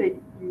guideline. They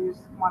use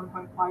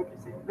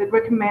 1.5%. They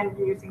recommend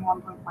using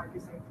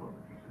 1.5% for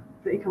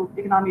the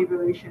economic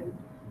evaluation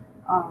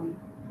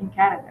in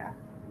Canada.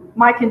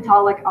 Mike can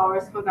tell like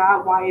hours for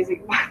that. Why is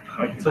it? I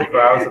can talk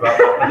for hours about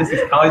that, but this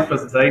is Kai's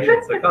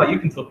presentation, so Kai, you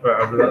can talk for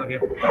hours about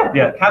it.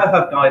 Yeah, Canada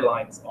have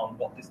guidelines on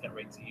what discount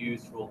rate to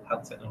use for all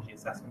health technology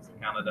assessments in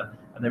Canada,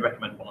 and they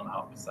recommend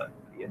 1.5%.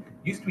 It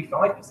used to be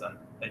 5%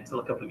 until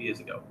a couple of years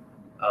ago,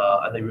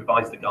 and they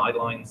revised the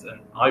guidelines.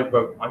 And I'm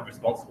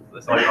responsible for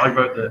this. I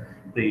wrote the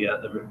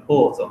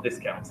report on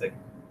discounting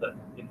that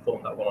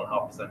informed that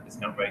 1.5%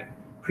 discount rate.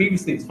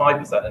 Previously, it was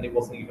 5%, and it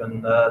wasn't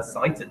even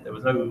cited. There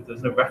was no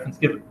reference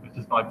given. It was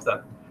just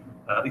 5%.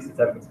 At least it's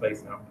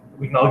evidence-based now.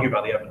 We can argue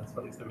about the evidence,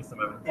 but at least there is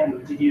some evidence.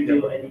 And did you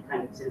do any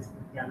kind of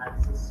sensitivity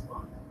analysis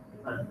on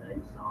the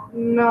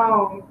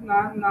No,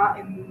 not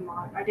in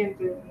mine. I didn't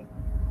do any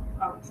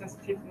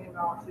sensitivity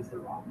analysis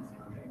around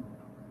discounting.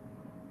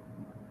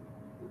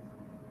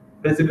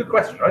 But it's a good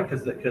question, right?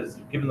 Because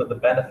given that the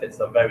benefits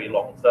are very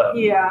long-term,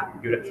 Yeah.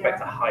 you'd expect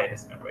yeah. a higher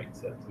discount rate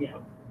to Yeah.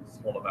 put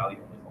smaller value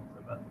on those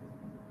long-term benefits.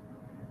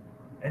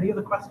 Any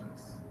other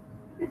questions?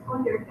 I just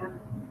wondered, can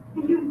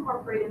you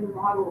incorporate in the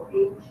model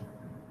age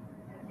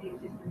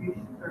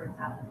distribution sort of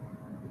stuff?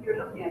 You're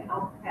looking at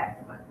health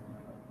effects, but.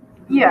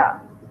 Yeah,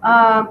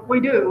 we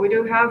do. We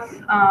do have,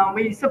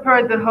 we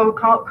separate the whole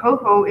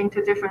cohort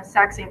into different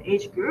sex and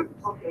age groups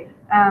Okay.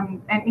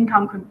 and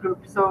income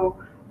groups. So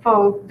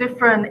for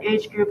different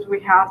age groups, we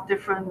have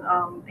different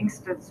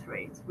incidence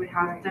rates. We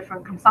have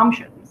different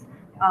consumptions.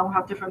 We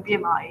have different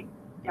BMI.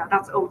 Yeah,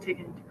 that's all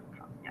taken into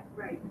account. Yeah.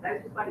 Right. I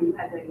was just wondering, you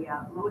had the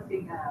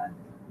mostly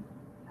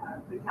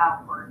good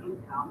out for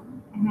income,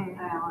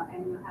 Mm-hmm.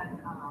 and you had a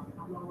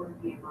lower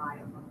BMI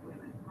among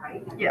women,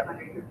 right? And Yeah.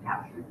 whether you're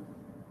capturing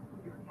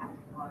a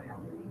lot of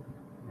elderly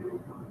women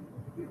from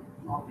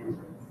small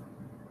pensions,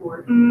 or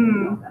that sort of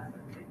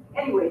thing.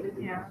 Anyway, just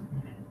Yeah.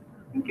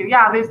 Thank you.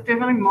 Yeah, there's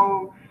definitely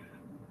more.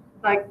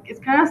 Like it's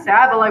kind of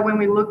sad, but like when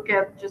we look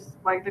at just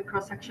like the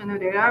cross-sectional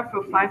data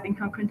for 5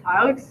 income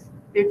quintiles,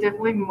 there's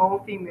definitely more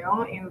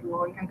female in the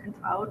low income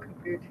quintile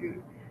compared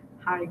to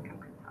high income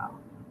quintile.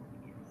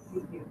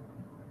 Thank you.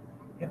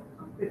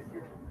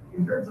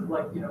 In terms of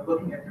like,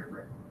 looking at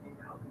different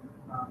income,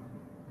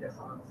 yes,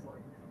 honestly,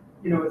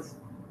 it's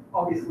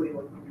obviously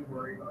like we do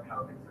worry about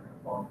how things are going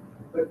to fall,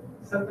 but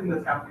something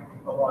that's happening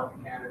a lot in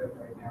Canada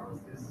right now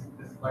is this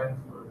lens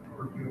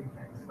we're viewing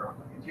things from,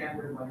 like a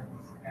gender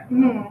lens.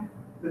 And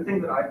the thing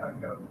that I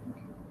find out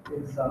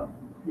is,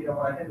 when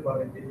I think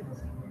about Indigenous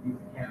communities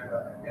in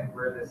Canada and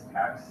where this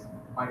tax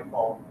might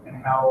fall, and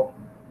how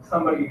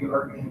somebody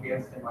arguing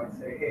against it might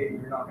say, hey,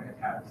 you're not going to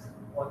tax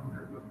one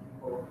group of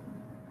people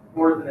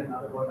more than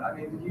another one. I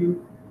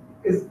mean,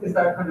 is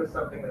that kind of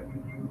something that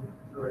you view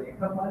through an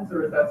income lens,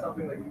 or is that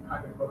something that you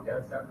kind of look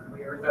at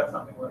separately, or is that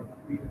something like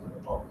leave it to the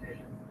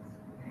politicians?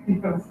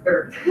 It's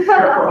their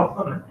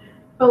problem.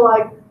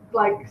 But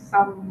like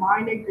some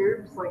minor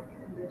groups like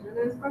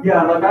Indigenous.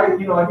 Yeah, like I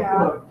think Yeah.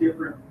 about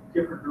different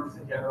groups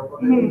in general,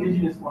 but the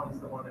Indigenous one is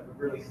the one that would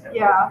really stand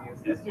out to me.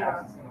 Is this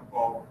tax is going to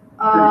fall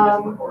pretty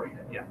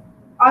disproportionate. Yeah.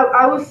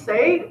 I would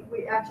say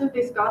we actually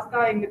discussed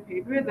that in the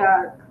paper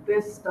that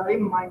this study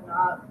might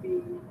not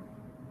be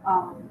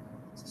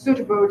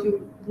suitable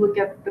to look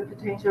at the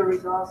potential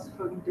results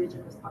for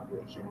Indigenous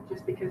population,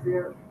 just because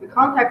the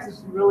context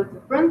is really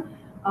different.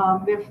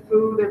 Their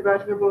food, their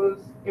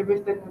vegetables,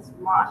 everything is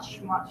much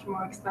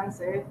more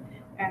expensive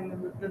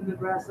than the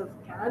rest of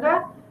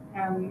Canada.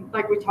 And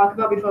like we talked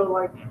about before,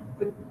 like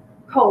the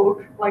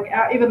Coke, like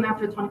even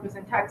after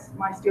 20% tax,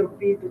 might still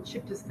be the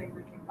cheapest thing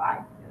they can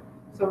buy.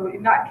 So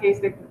in that case,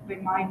 they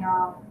might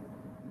not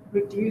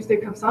reduce their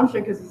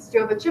consumption because it's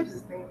still the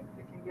cheapest thing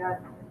they can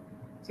get.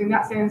 So in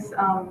that sense,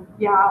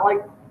 yeah,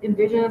 like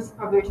indigenous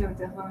populations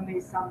definitely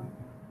need some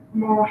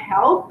more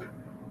help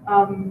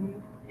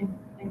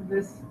in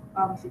this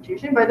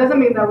situation. But it doesn't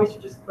mean that we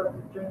should just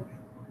drink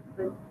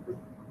the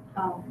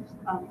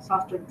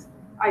soft drinks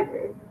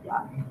either.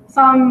 Yeah,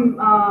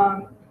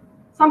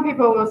 some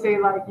people will say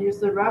like use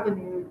the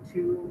revenue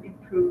to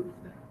improve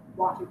the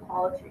water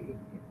quality.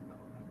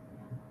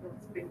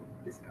 That's been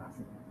discussed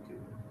too.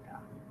 Yeah.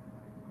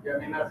 Yeah, I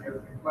mean, that's the other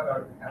thing. Might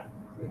not even have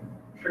clean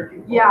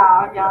drinking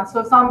water. Yeah.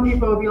 So some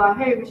people will be like,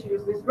 hey, we should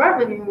use this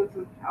revenue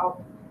to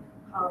help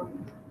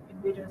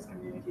indigenous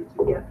community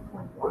to get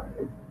clean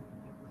water,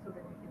 so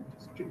then we can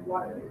just drink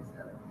water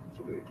instead of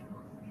sugar.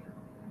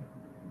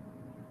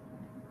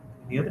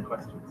 Any other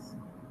questions?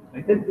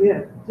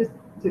 Yeah, just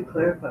to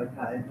clarify,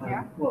 Kai,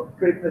 Yeah. well,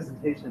 great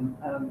presentation,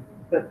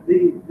 but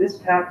this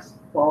tax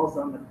falls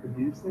on the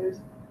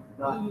producers,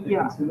 not the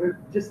Yeah. consumer.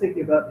 Just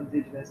thinking about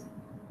indigenous,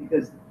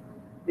 because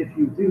if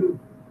you do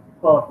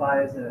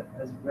qualify as a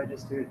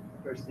registered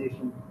First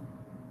Nation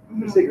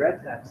for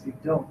cigarette tax, you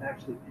don't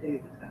actually pay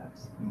the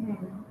tax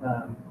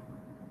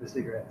for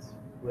cigarettes.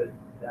 Would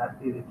that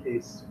be the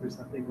case for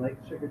something like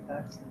sugar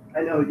tax?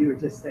 I know you were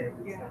just saying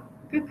it's, Yeah,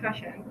 good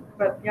question.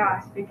 But yeah,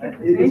 speaking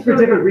it's for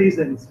different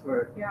reasons,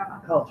 for Yeah.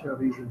 cultural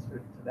reasons for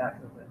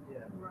tobacco, but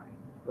yeah. Right.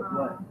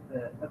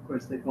 But of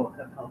course, they both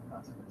have health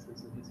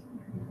consequences. So just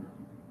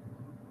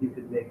you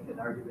could make an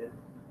argument.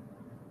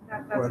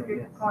 That's or a good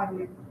against. point.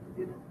 We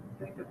didn't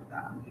think of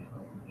that.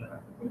 Yeah.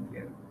 Thank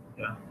you.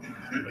 Yeah.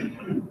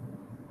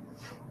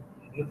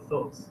 Any other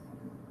thoughts,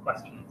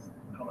 questions,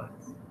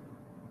 comments?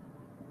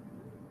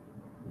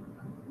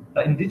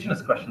 That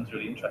Indigenous question is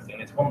really interesting,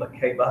 and it's one that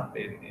came up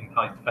in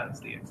Kai's defence,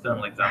 the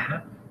external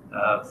examiner.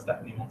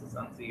 Stephanie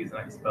Montesanti is an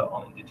expert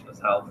on Indigenous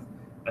health,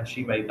 and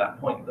she made that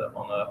point that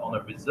on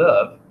a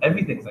reserve,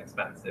 everything's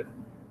expensive,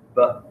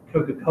 but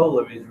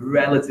Coca-Cola is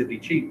relatively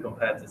cheap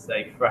compared to,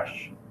 say,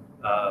 fresh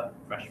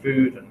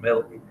food and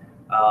milk.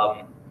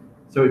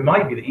 So it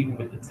might be that even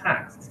with the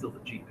tax, it's still the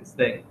cheapest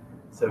thing.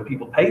 So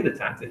people pay the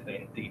tax if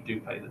they indeed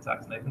do pay the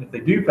tax, and even if they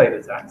do pay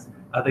the tax,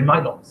 they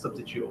might not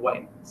substitute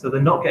away. So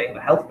they're not getting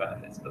the health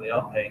benefits, but they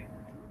are paying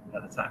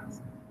the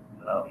tax.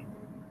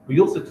 We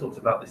also talked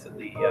about this at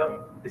the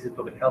This is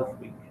Public Health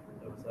Week.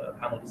 There was a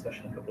panel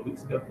discussion a couple of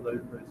weeks ago for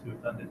those who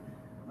attended,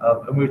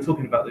 and we were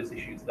talking about those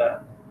issues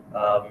there.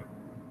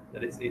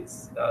 That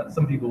it's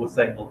some people were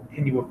saying, well,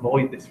 can you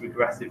avoid this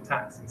regressive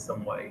tax in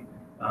some way?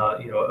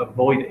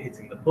 Avoid it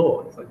hitting the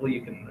poor. It's like, well, you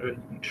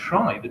can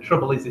try. The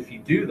trouble is, if you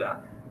do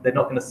that, they're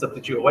not going to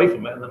substitute away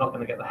from it, and they're not going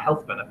to get the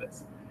health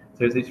benefits.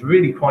 So it's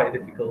really quite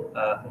difficult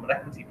from an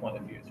equity point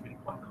of view. It's really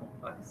quite a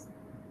complex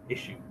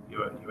issue.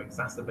 You're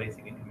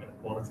exacerbating income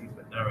inequalities,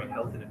 but narrowing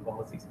health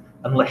inequalities,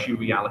 unless you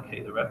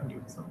reallocate the revenue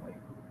in some way.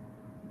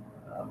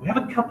 We have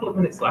a couple of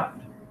minutes left.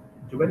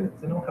 Does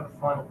anyone have a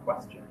final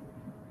question?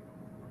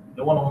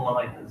 No one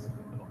online has a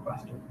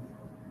question.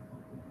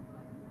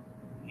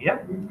 Yeah.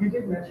 You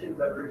did mention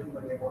that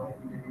originally they wanted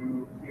you to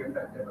do the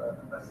effect of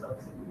a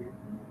subsidy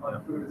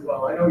on food as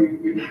well. I know you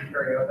didn't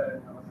carry out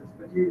that analysis,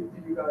 but did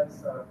you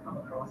guys come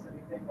across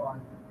anything on,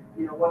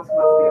 what's the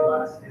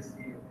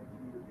elasticity of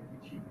if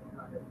you cheap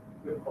kind of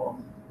good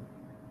quality,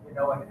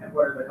 and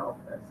what are the health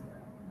effects of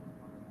that?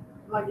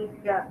 Like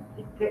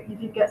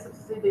if you get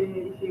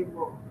subsidy, if you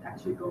will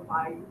actually go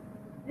buy.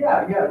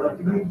 Yeah. Like,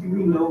 do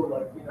we know,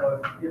 like,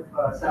 if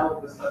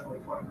salad was suddenly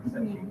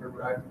 20% cheaper,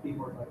 would I be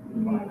more likely to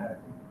buy that?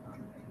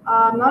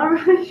 I'm not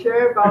really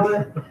sure about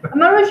the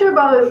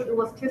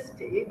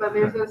elasticity, but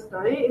there's a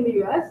study in the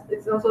U.S.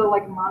 It's also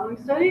like a modeling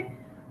study.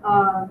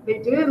 They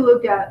do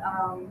look at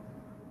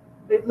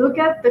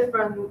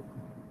different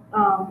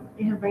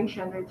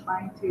intervention they're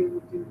trying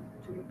to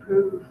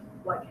improve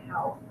like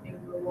health in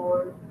the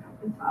lower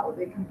quintile.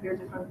 They compare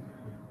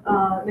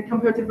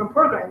different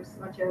programs,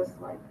 such as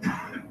like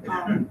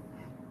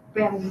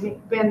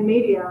ban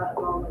media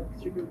about like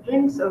sugar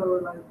drinks,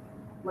 or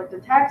like the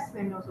tax,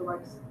 and also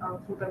like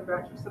food and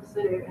beverage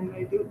subsidy, and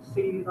they do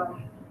see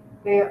like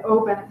they are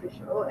all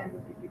beneficial, and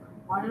if you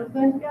combine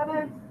them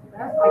together, I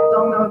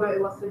don't know the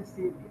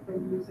elasticity if they're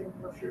using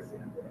elasticity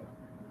in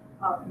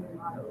the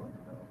model.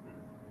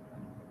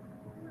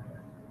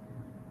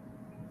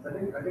 I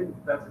think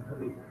that's a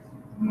really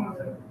interesting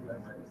concept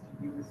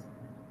to use.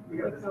 We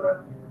have this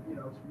revenue,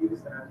 to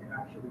use that to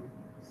actually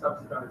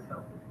subsidize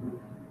healthy food.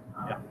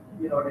 And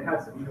it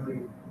has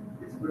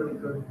it's really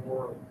good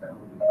for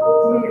making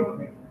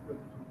food cheaper for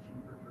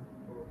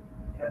people,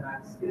 and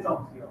it's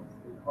almost the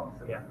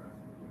opposite. Yeah.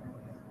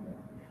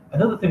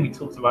 Another thing we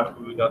talked about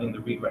regarding the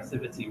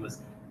regressivity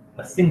was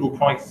a single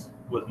price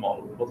was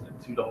modeled, wasn't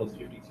it?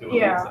 $2.52 a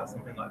litre,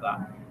 something like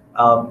that.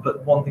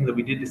 But one thing that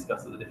we did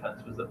discuss at the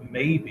defence was that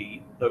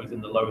maybe those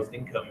in the lowest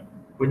income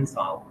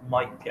quintile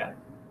might get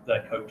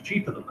their Coke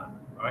cheaper than that,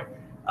 right?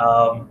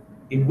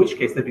 In which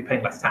case they'd be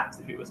paying less tax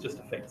if it was just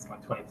a fixed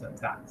like 20%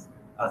 tax.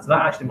 So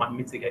that actually might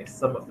mitigate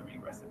some of the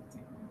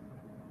regressivity.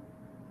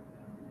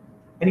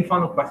 Any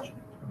final questions?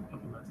 A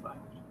couple of minutes left.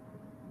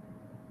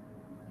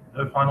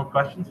 No final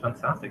questions?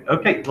 Fantastic.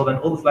 Okay, well then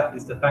all that's left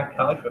is to thank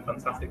Kai for a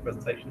fantastic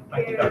presentation.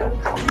 Thank you, guys.